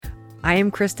I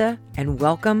am Krista, and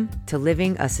welcome to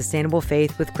Living a Sustainable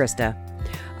Faith with Krista.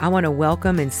 I want to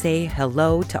welcome and say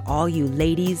hello to all you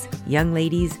ladies, young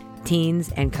ladies,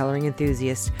 teens, and coloring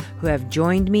enthusiasts who have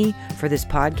joined me for this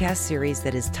podcast series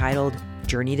that is titled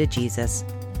Journey to Jesus.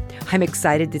 I'm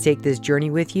excited to take this journey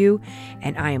with you,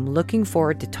 and I am looking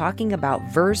forward to talking about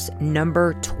verse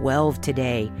number 12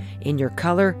 today in your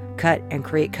Color, Cut, and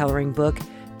Create coloring book,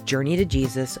 Journey to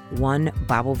Jesus, one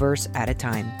Bible verse at a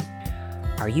time.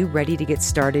 Are you ready to get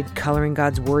started coloring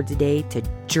God's Word today to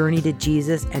journey to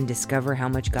Jesus and discover how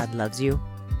much God loves you?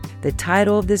 The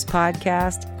title of this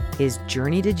podcast is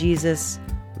Journey to Jesus,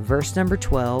 verse number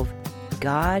 12,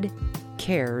 God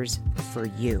cares for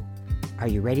you. Are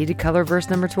you ready to color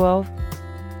verse number 12?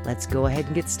 Let's go ahead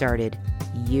and get started.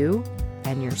 You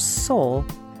and your soul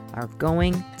are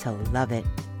going to love it.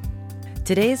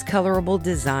 Today's colorable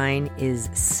design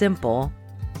is simple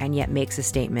and yet makes a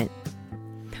statement.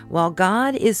 While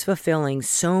God is fulfilling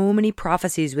so many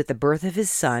prophecies with the birth of his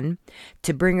Son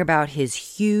to bring about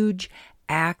his huge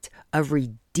act of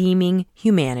redeeming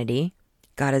humanity,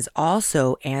 God is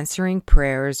also answering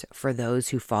prayers for those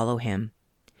who follow him.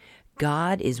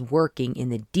 God is working in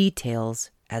the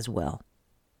details as well.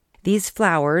 These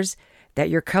flowers that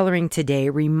you're coloring today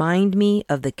remind me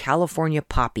of the California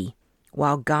poppy.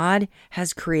 While God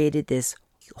has created this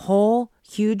whole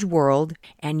huge world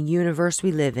and universe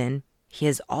we live in, he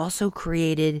has also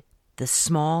created the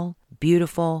small,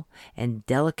 beautiful, and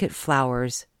delicate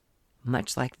flowers,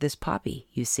 much like this poppy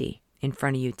you see in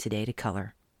front of you today to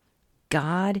color.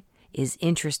 God is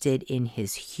interested in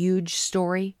his huge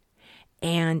story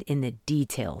and in the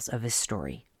details of his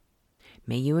story.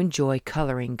 May you enjoy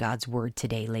coloring God's Word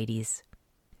today, ladies.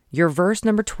 Your verse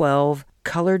number 12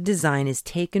 colored design is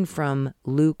taken from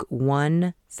Luke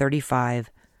 1:35.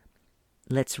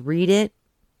 Let's read it,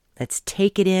 let's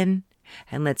take it in,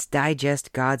 and let's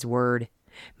digest God's Word.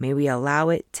 May we allow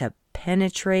it to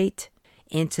penetrate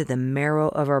into the marrow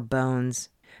of our bones.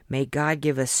 May God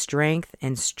give us strength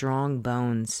and strong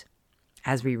bones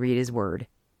as we read his Word.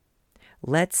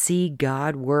 Let's see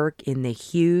God work in the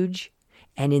huge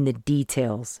and in the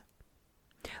details.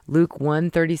 Luke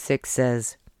 1:36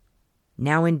 says,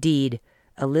 Now indeed,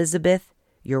 Elizabeth,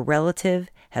 your relative,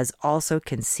 has also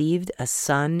conceived a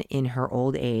son in her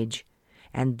old age,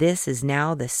 and this is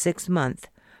now the 6th month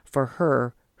for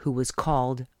her who was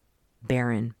called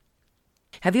barren.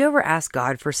 Have you ever asked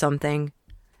God for something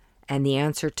and the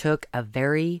answer took a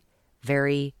very,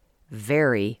 very,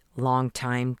 very long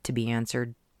time to be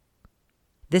answered?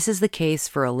 This is the case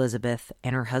for Elizabeth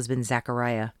and her husband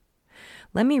Zechariah.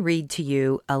 Let me read to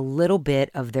you a little bit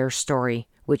of their story,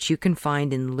 which you can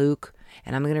find in Luke,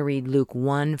 and I'm going to read Luke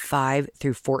 1:5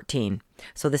 through 14.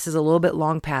 So this is a little bit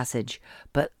long passage,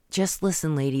 but just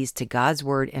listen, ladies, to God's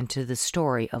Word and to the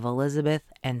story of Elizabeth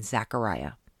and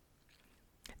Zechariah.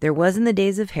 There was in the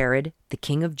days of Herod, the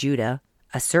king of Judah,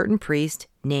 a certain priest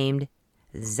named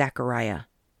Zechariah.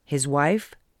 His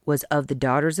wife was of the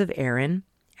daughters of Aaron,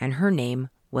 and her name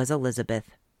was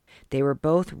Elizabeth. They were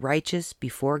both righteous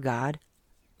before God,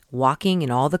 walking in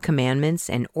all the commandments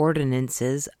and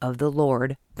ordinances of the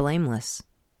Lord blameless.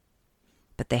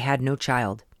 But they had no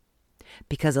child,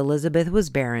 because Elizabeth was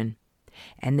barren,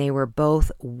 and they were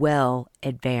both well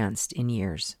advanced in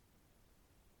years.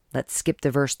 Let's skip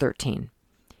to verse 13.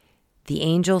 The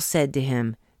angel said to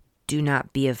him, Do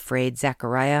not be afraid,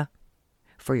 Zechariah,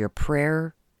 for your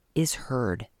prayer is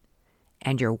heard,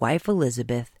 and your wife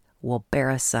Elizabeth will bear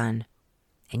a son,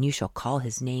 and you shall call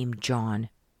his name John.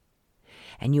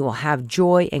 And you will have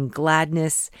joy and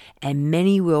gladness, and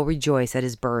many will rejoice at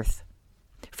his birth.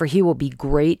 For he will be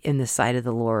great in the sight of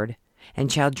the Lord,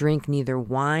 and shall drink neither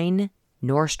wine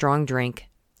nor strong drink.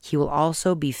 He will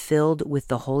also be filled with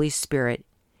the Holy Spirit,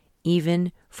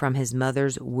 even from his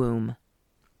mother's womb.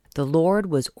 The Lord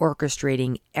was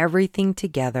orchestrating everything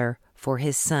together for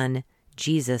his Son,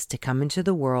 Jesus, to come into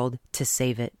the world to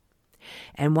save it.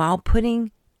 And while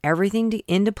putting everything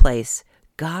into place,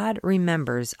 God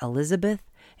remembers Elizabeth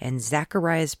and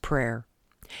Zechariah's prayer.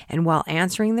 And while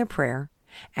answering their prayer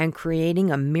and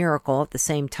creating a miracle at the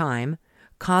same time,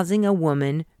 causing a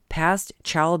woman past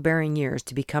childbearing years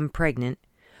to become pregnant,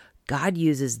 God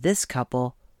uses this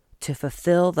couple to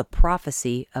fulfill the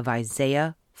prophecy of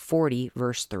Isaiah 40,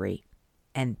 verse 3.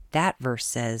 And that verse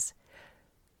says,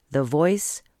 The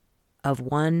voice of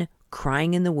one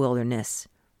crying in the wilderness,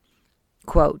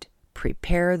 quote,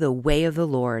 Prepare the way of the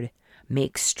Lord,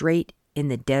 make straight in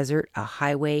the desert a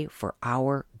highway for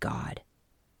our God.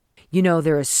 You know,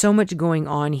 there is so much going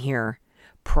on here.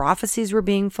 Prophecies were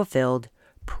being fulfilled,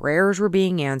 prayers were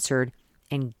being answered,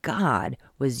 and God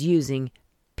was using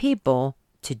people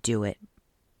to do it.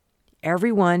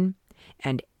 Everyone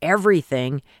and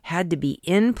everything had to be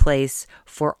in place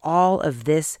for all of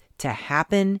this to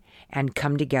happen and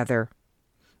come together.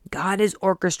 God is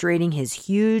orchestrating his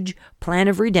huge plan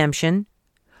of redemption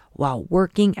while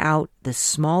working out the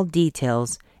small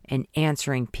details and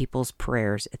answering people's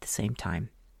prayers at the same time.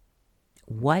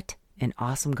 What an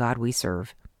awesome God we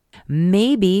serve.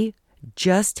 Maybe,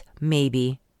 just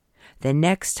maybe, the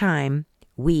next time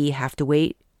we have to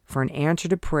wait for an answer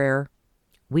to prayer,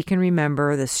 we can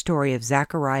remember the story of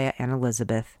Zechariah and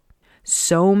Elizabeth.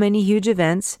 So many huge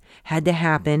events had to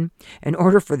happen in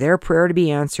order for their prayer to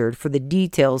be answered, for the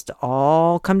details to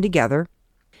all come together.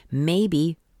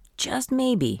 Maybe, just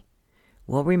maybe,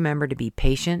 we'll remember to be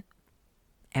patient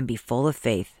and be full of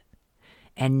faith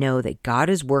and know that God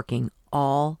is working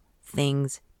all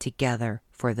things together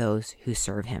for those who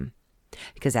serve him.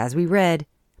 Because as we read,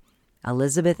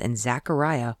 Elizabeth and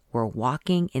Zechariah were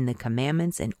walking in the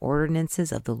commandments and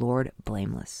ordinances of the Lord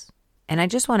blameless. And I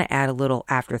just want to add a little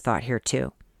afterthought here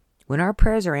too. When our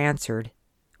prayers are answered,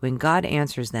 when God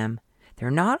answers them,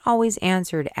 they're not always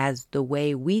answered as the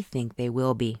way we think they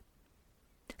will be.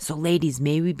 So ladies,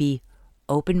 may we be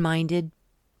open-minded.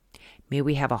 May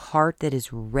we have a heart that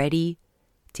is ready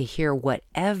to hear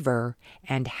whatever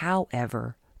and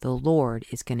however the Lord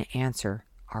is going to answer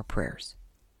our prayers.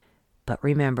 But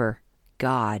remember,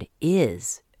 God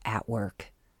is at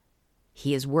work.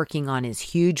 He is working on his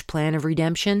huge plan of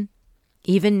redemption,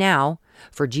 even now,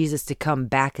 for Jesus to come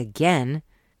back again,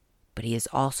 but he is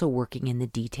also working in the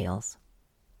details.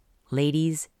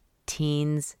 Ladies,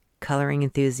 teens, coloring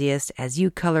enthusiasts, as you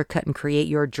color, cut, and create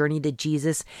your journey to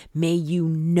Jesus, may you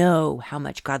know how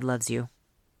much God loves you.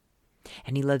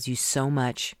 And he loves you so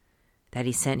much that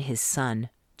he sent his son,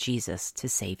 Jesus, to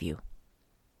save you.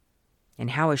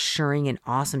 And how assuring and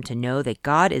awesome to know that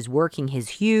God is working his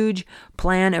huge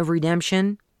plan of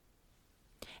redemption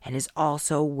and is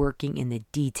also working in the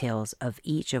details of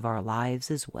each of our lives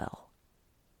as well.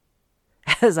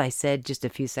 As I said just a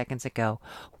few seconds ago,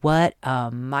 what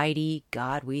a mighty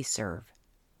God we serve.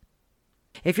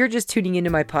 If you're just tuning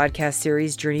into my podcast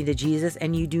series, Journey to Jesus,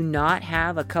 and you do not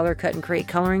have a Color, Cut, and Create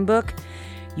coloring book,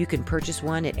 you can purchase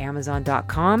one at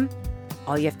Amazon.com.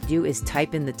 All you have to do is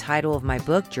type in the title of my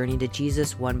book, Journey to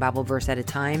Jesus, one Bible verse at a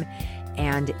time,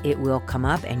 and it will come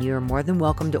up, and you're more than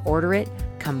welcome to order it.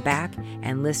 Come back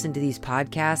and listen to these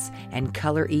podcasts and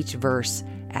color each verse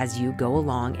as you go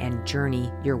along and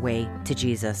journey your way to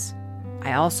Jesus.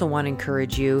 I also want to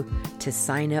encourage you to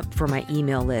sign up for my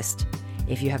email list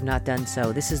if you have not done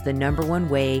so. This is the number one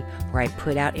way where I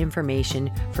put out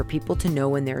information for people to know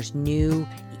when there's new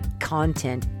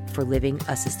content for living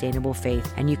a sustainable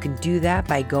faith. And you can do that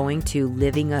by going to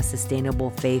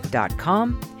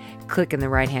livingasustainablefaith.com, click in the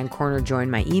right-hand corner,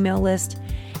 join my email list,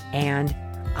 and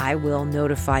I will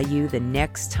notify you the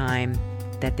next time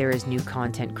that there is new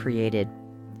content created.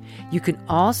 You can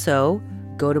also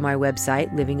go to my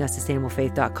website,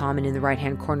 livingasustainablefaith.com, and in the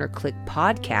right-hand corner, click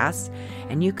podcasts,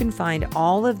 and you can find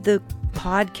all of the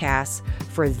podcasts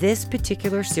for this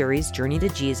particular series, Journey to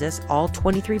Jesus, all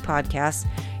 23 podcasts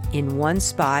in one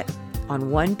spot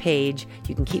on one page.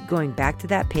 You can keep going back to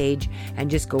that page and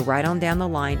just go right on down the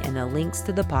line, and the links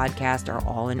to the podcast are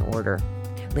all in order.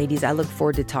 Ladies, I look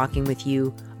forward to talking with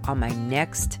you on my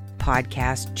next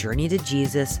podcast, Journey to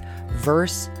Jesus,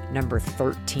 verse number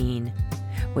 13,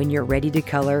 when you're ready to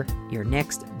color your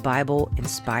next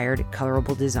Bible-inspired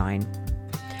colorable design.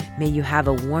 May you have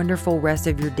a wonderful rest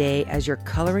of your day as you're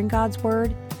coloring God's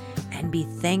Word, and be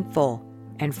thankful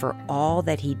and for all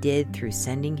that he did through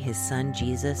sending his son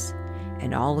Jesus,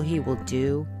 and all he will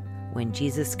do when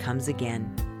Jesus comes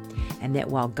again. And that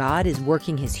while God is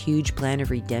working his huge plan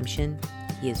of redemption,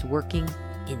 he is working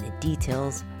in the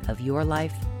details of your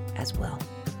life as well.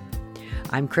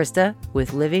 I'm Krista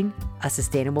with Living a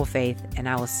Sustainable Faith, and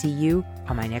I will see you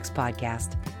on my next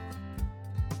podcast.